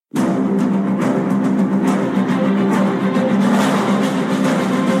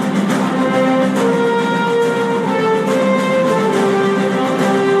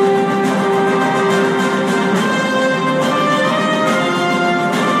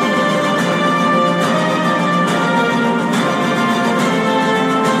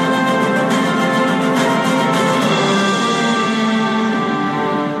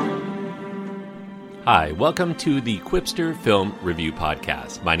Hi, welcome to the Quipster Film Review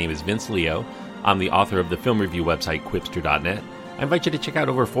Podcast. My name is Vince Leo. I'm the author of the film review website, Quipster.net. I invite you to check out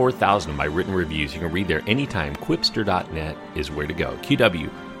over 4,000 of my written reviews. You can read there anytime. Quipster.net is where to go.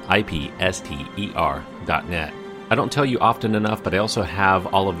 QWIPSTER.net. I don't tell you often enough, but I also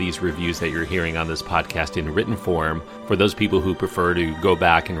have all of these reviews that you're hearing on this podcast in written form for those people who prefer to go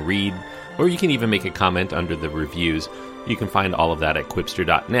back and read, or you can even make a comment under the reviews. You can find all of that at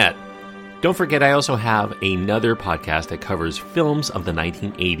Quipster.net. Don't forget, I also have another podcast that covers films of the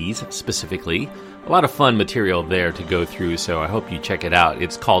 1980s specifically. A lot of fun material there to go through, so I hope you check it out.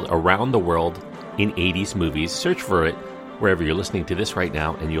 It's called Around the World in 80s Movies. Search for it wherever you're listening to this right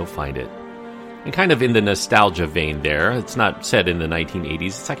now, and you'll find it. And kind of in the nostalgia vein there, it's not set in the 1980s,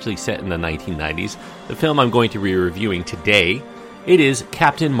 it's actually set in the 1990s. The film I'm going to be reviewing today, it is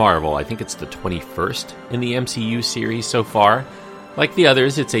Captain Marvel. I think it's the 21st in the MCU series so far. Like the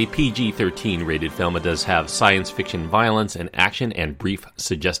others, it's a PG-13 rated film. It does have science fiction violence and action and brief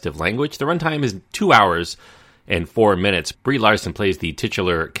suggestive language. The runtime is 2 hours and 4 minutes. Brie Larson plays the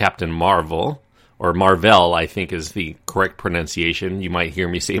titular Captain Marvel, or Marvel, I think is the correct pronunciation. You might hear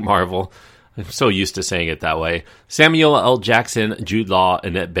me say Marvel. I'm so used to saying it that way. Samuel L. Jackson, Jude Law,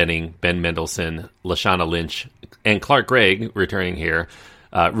 Annette Bening, Ben Mendelsohn, Lashana Lynch, and Clark Gregg, returning here,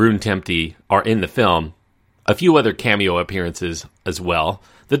 Rune Temte, are in the film. A few other cameo appearances as well.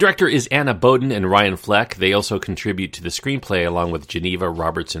 The director is Anna Boden and Ryan Fleck. They also contribute to the screenplay along with Geneva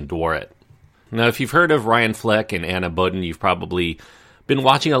Robertson-Dworet. Now, if you've heard of Ryan Fleck and Anna Boden, you've probably been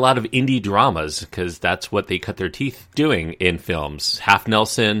watching a lot of indie dramas because that's what they cut their teeth doing in films. Half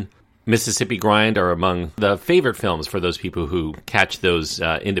Nelson, Mississippi Grind are among the favorite films for those people who catch those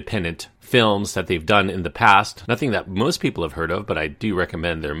independent films that they've done in the past. Nothing that most people have heard of, but I do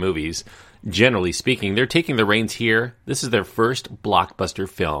recommend their movies. Generally speaking, they're taking the reins here. This is their first blockbuster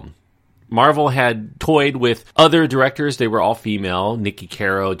film. Marvel had toyed with other directors. They were all female. Nikki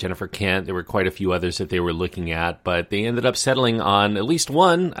Caro, Jennifer Kent. There were quite a few others that they were looking at, but they ended up settling on at least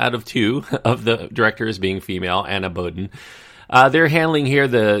one out of two of the directors being female, Anna Boden. They're handling here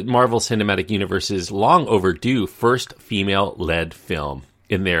the Marvel Cinematic Universe's long overdue first female-led film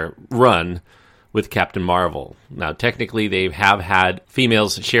in their run with Captain Marvel. Now, technically, they have had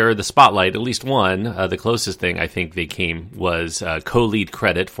females share the spotlight, at least one. The closest thing I think they came was co-lead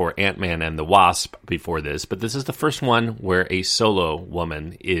credit for Ant-Man and the Wasp before this, but this is the first one where a solo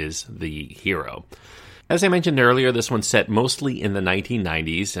woman is the hero. As I mentioned earlier, this one's set mostly in the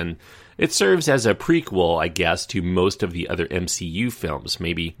 1990s, and it serves as a prequel, I guess, to most of the other MCU films,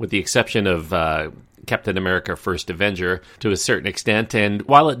 maybe with the exception of Captain America First Avenger to a certain extent. And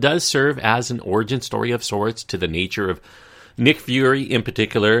while it does serve as an origin story of sorts to the nature of Nick Fury in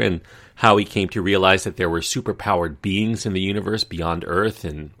particular and how he came to realize that there were superpowered beings in the universe beyond Earth,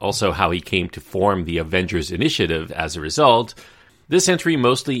 and also how he came to form the Avengers Initiative as a result, this entry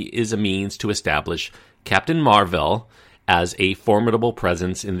mostly is a means to establish Captain Marvel as a formidable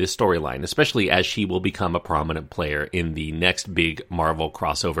presence in this storyline, especially as she will become a prominent player in the next big Marvel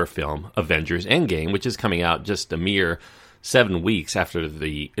crossover film, Avengers Endgame, which is coming out just a mere 7 weeks after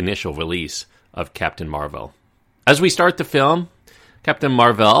the initial release of Captain Marvel. As we start the film, Captain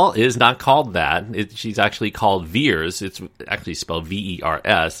Marvel is not called that. She's actually called Veers. It's actually spelled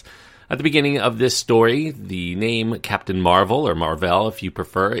V-E-R-S. At the beginning of this story, the name Captain Marvel, or Marvel if you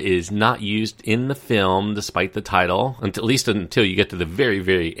prefer, is not used in the film despite the title, at least until you get to the very,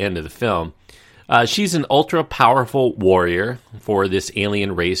 very end of the film. She's an ultra-powerful warrior for this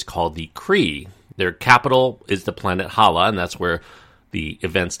alien race called the Kree. Their capital is the planet Hala, and that's where the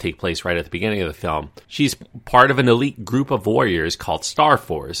events take place right at the beginning of the film. She's part of an elite group of warriors called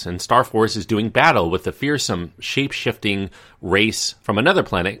Starforce, and Starforce is doing battle with the fearsome, shape-shifting race from another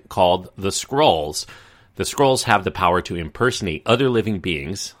planet called the Skrulls. The Skrulls have the power to impersonate other living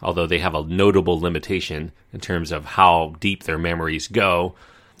beings, although they have a notable limitation in terms of how deep their memories go.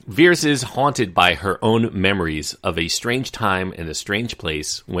 Veers is haunted by her own memories of a strange time in a strange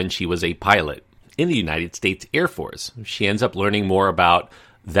place when she was a pilot in the United States Air Force. She ends up learning more about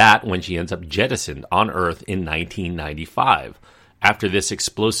that when she ends up jettisoned on Earth in 1995. After this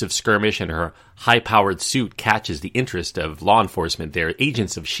explosive skirmish and her high-powered suit catches the interest of law enforcement, their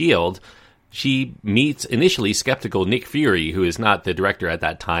agents of S.H.I.E.L.D., she meets initially skeptical Nick Fury, who is not the director at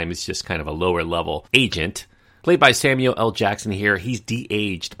that time. He's just kind of a lower-level agent. Played by Samuel L. Jackson here, he's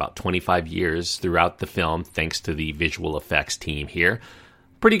de-aged about 25 years throughout the film, thanks to the visual effects team here.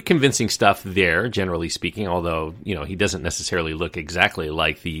 Pretty convincing stuff there, generally speaking, although, he doesn't necessarily look exactly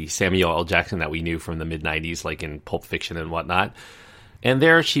like the Samuel L. Jackson that we knew from the mid-90s, like in Pulp Fiction and whatnot. And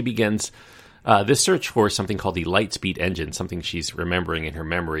there she begins this search for something called the Lightspeed engine, something she's remembering in her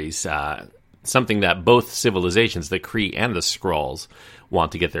memories. something that both civilizations, the Kree and the Skrulls,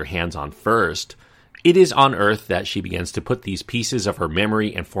 want to get their hands on first. It is on Earth that she begins to put these pieces of her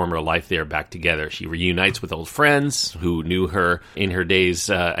memory and former life there back together. She reunites with old friends who knew her in her days,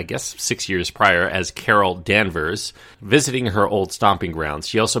 6 years prior, as Carol Danvers, visiting her old stomping grounds.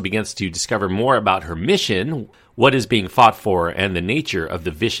 She also begins to discover more about her mission, what is being fought for, and the nature of the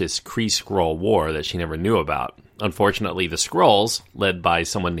vicious Kree-Skrull war that she never knew about. Unfortunately, the Skrulls, led by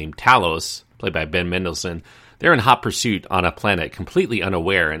someone named Talos, played by Ben Mendelsohn, they're in hot pursuit on a planet completely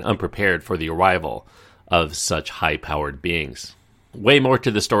unaware and unprepared for the arrival of such high-powered beings. Way more to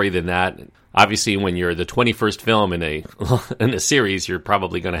the story than that. Obviously, when you're the 21st film in a series, you're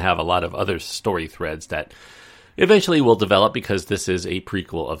probably going to have a lot of other story threads that eventually will develop because this is a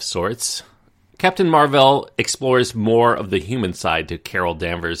prequel of sorts. Captain Marvel explores more of the human side to Carol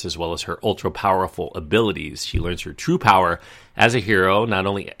Danvers as well as her ultra-powerful abilities. She learns her true power as a hero, not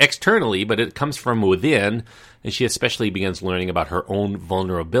only externally, but it comes from within, and she especially begins learning about her own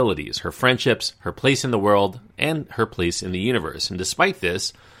vulnerabilities, her friendships, her place in the world, and her place in the universe. And despite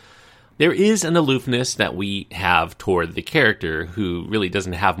this, there is an aloofness that we have toward the character who really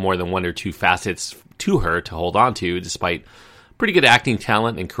doesn't have more than one or two facets to her to hold on to, despite pretty good acting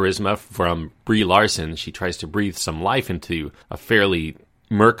talent and charisma from Brie Larson. She tries to breathe some life into a fairly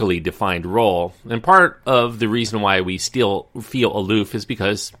murkily defined role. And part of the reason why we still feel aloof is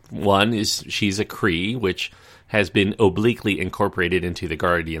because, one, is she's a Kree, which has been obliquely incorporated into the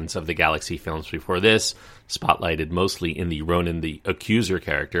Guardians of the Galaxy films before this, spotlighted mostly in the Ronan the Accuser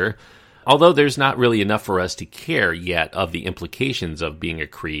character. Although there's not really enough for us to care yet of the implications of being a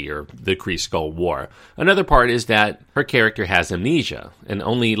Kree or the Kree-Skrull War. Another part is that her character has amnesia, and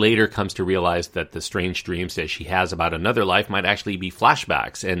only later comes to realize that the strange dreams that she has about another life might actually be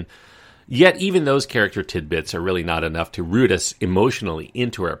flashbacks. And yet even those character tidbits are really not enough to root us emotionally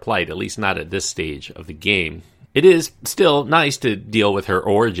into her plight, at least not at this stage of the game. It is still nice to deal with her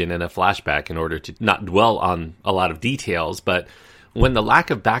origin in a flashback in order to not dwell on a lot of details, but when the lack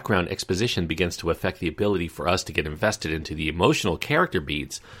of background exposition begins to affect the ability for us to get invested into the emotional character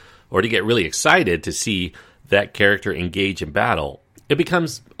beats, or to get really excited to see that character engage in battle, it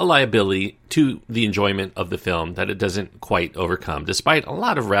becomes a liability to the enjoyment of the film that it doesn't quite overcome, despite a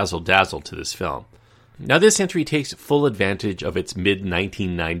lot of razzle-dazzle to this film. Now, this entry takes full advantage of its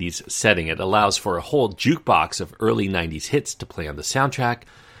mid-1990s setting. It allows for a whole jukebox of early 90s hits to play on the soundtrack,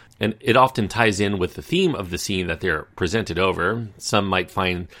 and it often ties in with the theme of the scene that they're presented over. Some might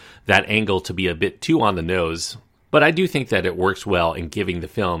find that angle to be a bit too on the nose, but I do think that it works well in giving the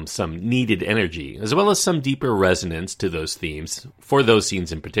film some needed energy, as well as some deeper resonance to those themes, for those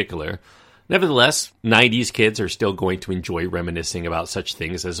scenes in particular. Nevertheless, 90s kids are still going to enjoy reminiscing about such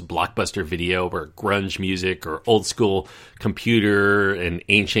things as blockbuster video or grunge music or old school computer and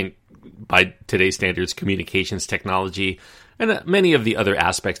ancient, by today's standards, communications technology, and many of the other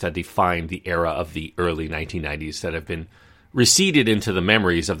aspects that define the era of the early 1990s that have been receded into the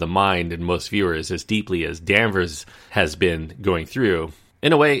memories of the mind in most viewers as deeply as Danvers has been going through.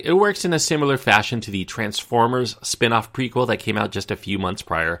 In a way, it works in a similar fashion to the Transformers spin-off prequel that came out just a few months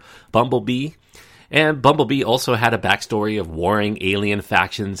prior, Bumblebee. And Bumblebee also had a backstory of warring alien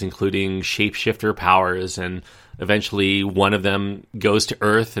factions, including shapeshifter powers, and eventually one of them goes to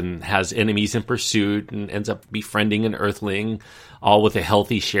Earth and has enemies in pursuit and ends up befriending an Earthling, all with a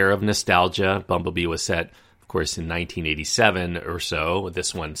healthy share of nostalgia. Bumblebee was set, of course, in 1987 or so.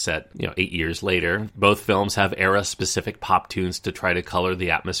 This one set, 8 years later. Both films have era-specific pop tunes to try to color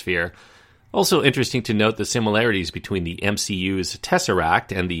the atmosphere. Also interesting to note the similarities between the MCU's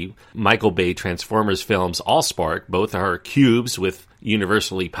Tesseract and the Michael Bay Transformers films Allspark. Both are cubes with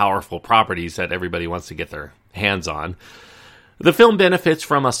universally powerful properties that everybody wants to get their hands on. The film benefits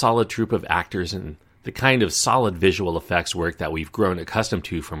from a solid troupe of actors and the kind of solid visual effects work that we've grown accustomed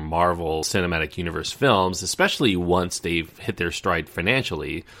to from Marvel Cinematic Universe films, especially once they've hit their stride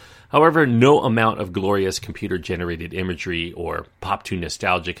financially. However, no amount of glorious computer-generated imagery or pop-tune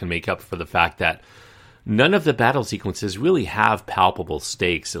nostalgia can make up for the fact that none of the battle sequences really have palpable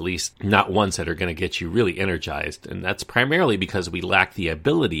stakes, at least not ones that are going to get you really energized. And that's primarily because we lack the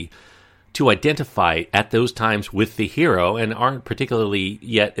ability to identify at those times with the hero and aren't particularly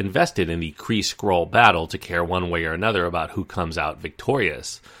yet invested in the Kree-Skrull battle to care one way or another about who comes out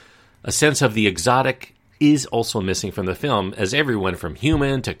victorious. A sense of the exotic is also missing from the film, as everyone from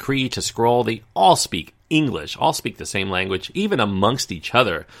human to Kree to Skrull, they all speak English, all speak the same language, even amongst each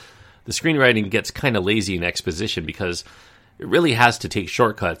other. The screenwriting gets kind of lazy in exposition because it really has to take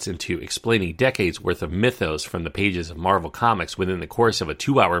shortcuts into explaining decades worth of mythos from the pages of Marvel Comics within the course of a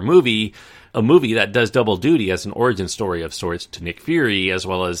 2-hour movie, a movie that does double duty as an origin story of sorts to Nick Fury, as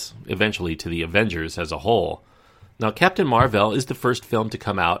well as eventually to the Avengers as a whole. Now, Captain Marvel is the first film to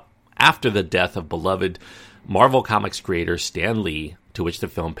come out after the death of beloved Marvel Comics creator Stan Lee, to which the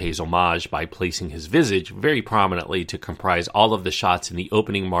film pays homage by placing his visage very prominently to comprise all of the shots in the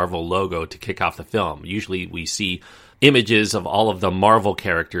opening Marvel logo to kick off the film. Usually we see images of all of the Marvel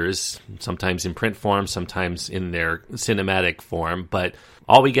characters, sometimes in print form, sometimes in their cinematic form, but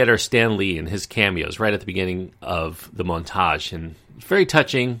all we get are Stan Lee and his cameos right at the beginning of the montage, and it's very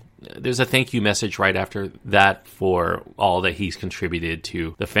touching. There's a thank you message right after that for all that he's contributed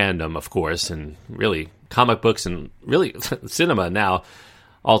to the fandom, of course, and really comic books and really cinema now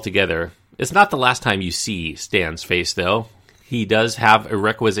altogether. It's not the last time you see Stan's face, though. He does have a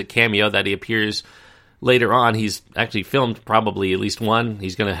requisite cameo that he appears later on. He's actually filmed probably at least one.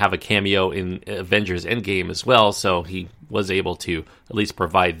 He's going to have a cameo in Avengers Endgame as well, so he was able to at least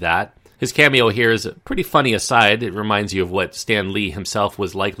provide that. His cameo here is a pretty funny aside. It reminds you of what Stan Lee himself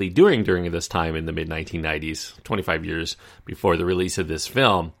was likely doing during this time in the mid-1990s, 25 years before the release of this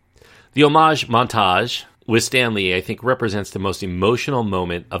film. The homage montage with Stan Lee, I think, represents the most emotional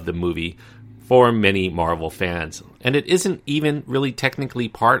moment of the movie for many Marvel fans. And it isn't even really technically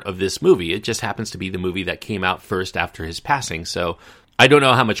part of this movie. It just happens to be the movie that came out first after his passing. So I don't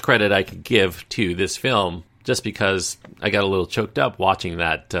know how much credit I could give to this film just because I got a little choked up watching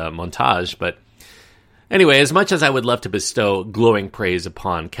that montage. But anyway, as much as I would love to bestow glowing praise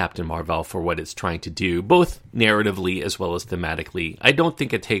upon Captain Marvel for what it's trying to do, both narratively as well as thematically, I don't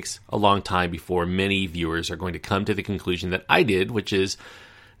think it takes a long time before many viewers are going to come to the conclusion that I did, which is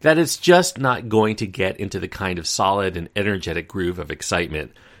that it's just not going to get into the kind of solid and energetic groove of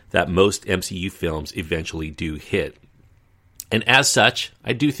excitement that most MCU films eventually do hit. And as such,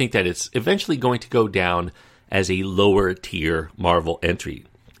 I do think that it's eventually going to go down as a lower tier Marvel entry.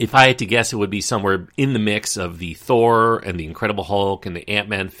 If I had to guess, it would be somewhere in the mix of the Thor and the Incredible Hulk and the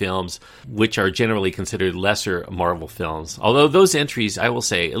Ant-Man films, which are generally considered lesser Marvel films. Although those entries, I will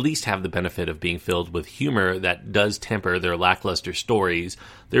say, at least have the benefit of being filled with humor that does temper their lackluster stories.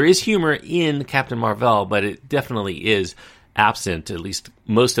 There is humor in Captain Marvel, but it definitely is absent, at least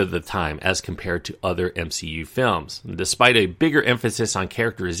most of the time, as compared to other MCU films. And despite a bigger emphasis on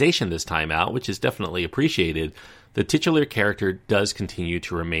characterization this time out, which is definitely appreciated, the titular character does continue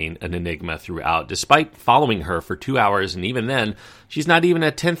to remain an enigma throughout, despite following her for 2 hours, and even then, she's not even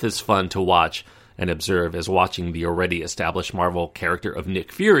a tenth as fun to watch and observe as watching the already established Marvel character of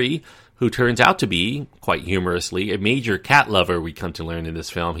Nick Fury, who turns out to be, quite humorously, a major cat lover. We come to learn in this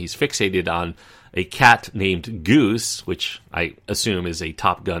film. He's fixated on a cat named Goose, which I assume is a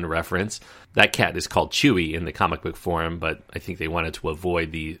Top Gun reference. That cat is called Chewie in the comic book form, but I think they wanted to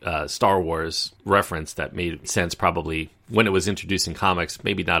avoid the Star Wars reference that made sense probably when it was introduced in comics,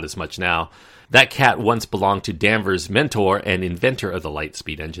 maybe not as much now. That cat once belonged to Danvers' mentor and inventor of the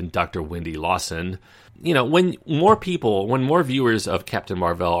Lightspeed engine, Dr. Brie Larson. You know, when more viewers of Captain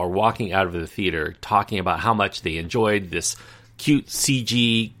Marvel are walking out of the theater talking about how much they enjoyed this cute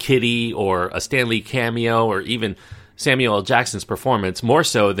CG kitty or a Stan Lee cameo or even Samuel L. Jackson's performance, more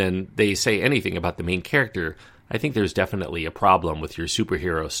so than they say anything about the main character, I think there's definitely a problem with your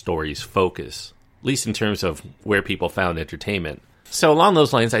superhero story's focus, at least in terms of where people found entertainment. So along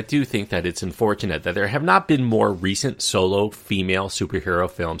those lines, I do think that it's unfortunate that there have not been more recent solo female superhero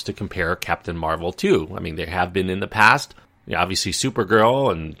films to compare Captain Marvel to. I mean, there have been in the past, obviously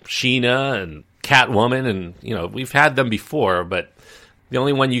Supergirl and Sheena and Catwoman, and, you know, we've had them before, but the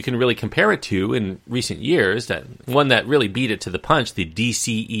only one you can really compare it to in recent years, that one that really beat it to the punch, the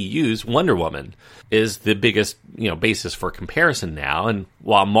DCEU's Wonder Woman, is the biggest, basis for comparison now. And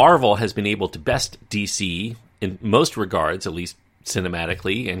while Marvel has been able to best DC in most regards, at least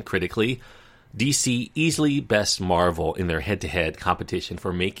cinematically and critically, DC easily bests Marvel in their head-to-head competition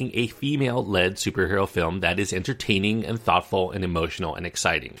for making a female-led superhero film that is entertaining and thoughtful and emotional and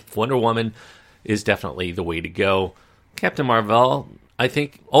exciting. Wonder Woman is definitely the way to go. Captain Marvel, I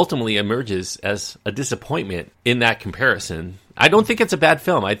think, ultimately emerges as a disappointment in that comparison. I don't think it's a bad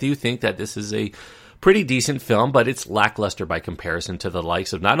film. I do think that this is a pretty decent film, but it's lackluster by comparison to the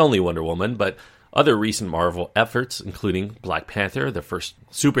likes of not only Wonder Woman, but other recent Marvel efforts, including Black Panther, the first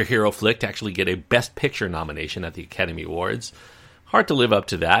superhero flick to actually get a Best Picture nomination at the Academy Awards. Hard to live up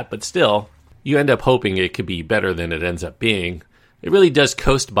to that, but still, you end up hoping it could be better than it ends up being. It really does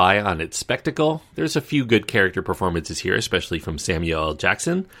coast by on its spectacle. There's a few good character performances here, especially from Samuel L.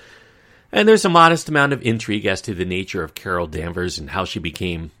 Jackson. And there's a modest amount of intrigue as to the nature of Carol Danvers and how she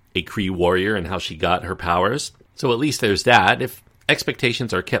became a Kree warrior and how she got her powers. So at least there's that. If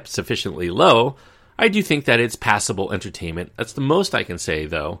expectations are kept sufficiently low, I do think that it's passable entertainment. That's the most I can say,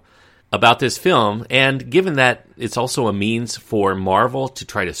 though, about this film. And given that it's also a means for Marvel to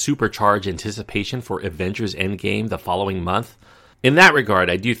try to supercharge anticipation for Avengers Endgame the following month, in that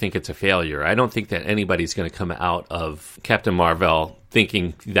regard, I do think it's a failure. I don't think that anybody's going to come out of Captain Marvel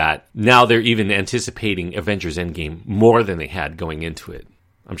thinking that now they're even anticipating Avengers Endgame more than they had going into it.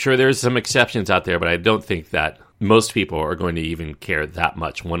 I'm sure there's some exceptions out there, but I don't think that most people are going to even care that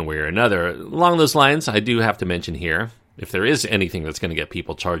much one way or another. Along those lines, I do have to mention here, if there is anything that's going to get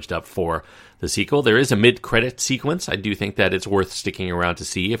people charged up for the sequel, there is a mid-credit sequence. I do think that it's worth sticking around to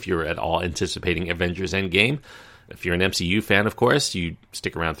see if you're at all anticipating Avengers Endgame. If you're an MCU fan, of course, you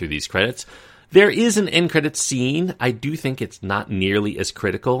stick around through these credits. There is an end credits scene. I do think it's not nearly as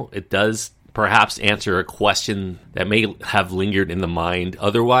critical. It does perhaps answer a question that may have lingered in the mind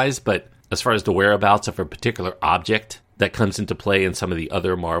otherwise, but as far as the whereabouts of a particular object that comes into play in some of the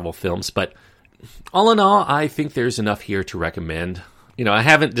other Marvel films. But all in all, I think there's enough here to recommend. I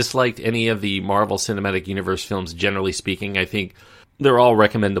haven't disliked any of the Marvel Cinematic Universe films, generally speaking. I think they're all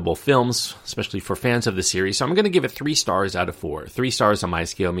recommendable films, especially for fans of the series. So I'm going to give it 3 stars out of 4. 3 stars on my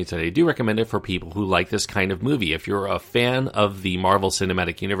scale means that I do recommend it for people who like this kind of movie. If you're a fan of the Marvel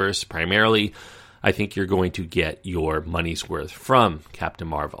Cinematic Universe, primarily, I think you're going to get your money's worth from Captain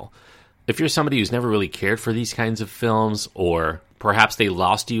Marvel. If you're somebody who's never really cared for these kinds of films, or perhaps they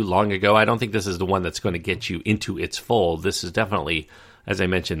lost you long ago, I don't think this is the one that's going to get you into its fold. This is definitely, as I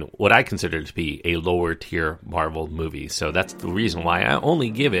mentioned, what I consider to be a lower tier Marvel movie. So that's the reason why I only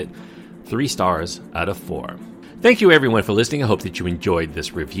give it 3 stars out of 4. Thank you everyone for listening. I hope that you enjoyed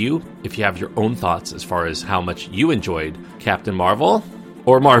this review. If you have your own thoughts as far as how much you enjoyed Captain Marvel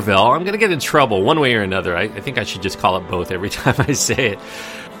or Marvel, I'm going to get in trouble one way or another. I think I should just call it both every time I say it.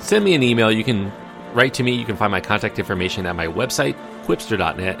 Send me an email. You can write to me. You can find my contact information at my website.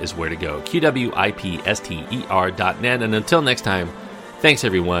 Quipster.net is where to go. QWIPSTER.net. And until next time, thanks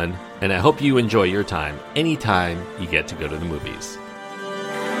everyone, and I hope you enjoy your time anytime you get to go to the movies.